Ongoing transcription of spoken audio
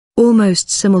Almost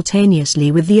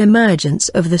simultaneously with the emergence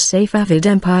of the Safavid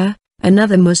Empire,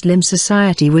 another Muslim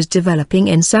society was developing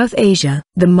in South Asia.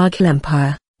 The Mughal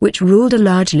Empire, which ruled a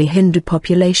largely Hindu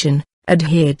population,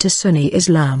 adhered to Sunni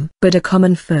Islam. But a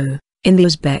common foe, in the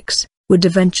Uzbeks, would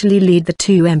eventually lead the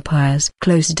two empires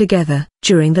closer together.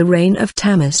 During the reign of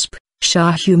Tahmasp,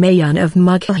 Shah Humayun of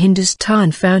Mughal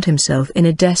Hindustan found himself in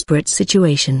a desperate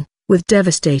situation, with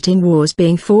devastating wars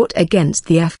being fought against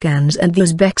the Afghans and the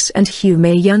Uzbeks, and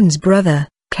Humayun's brother,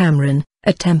 Kamran,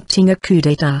 attempting a coup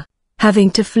d'état.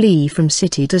 Having to flee from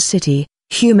city to city,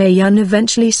 Humayun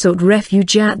eventually sought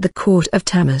refuge at the court of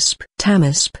Tahmasp.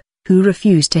 Tahmasp, who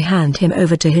refused to hand him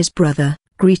over to his brother,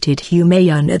 greeted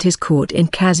Humayun at his court in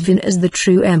Qazvin as the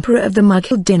true emperor of the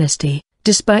Mughal dynasty.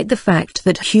 Despite the fact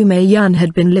that Humayun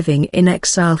had been living in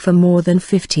exile for more than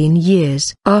 15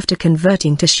 years. After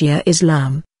converting to Shia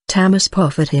Islam, Tahmasp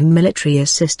offered him military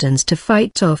assistance to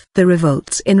fight off the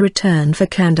revolts in return for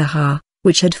Kandahar,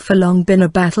 which had for long been a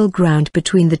battleground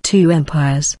between the two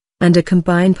empires, and a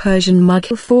combined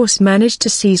Persian-Mughal force managed to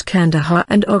seize Kandahar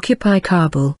and occupy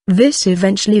Kabul. This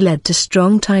eventually led to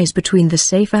strong ties between the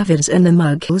Safavids and the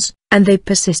Mughals, and they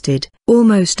persisted,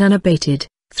 almost unabated,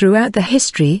 throughout the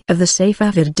history of the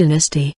Safavid dynasty.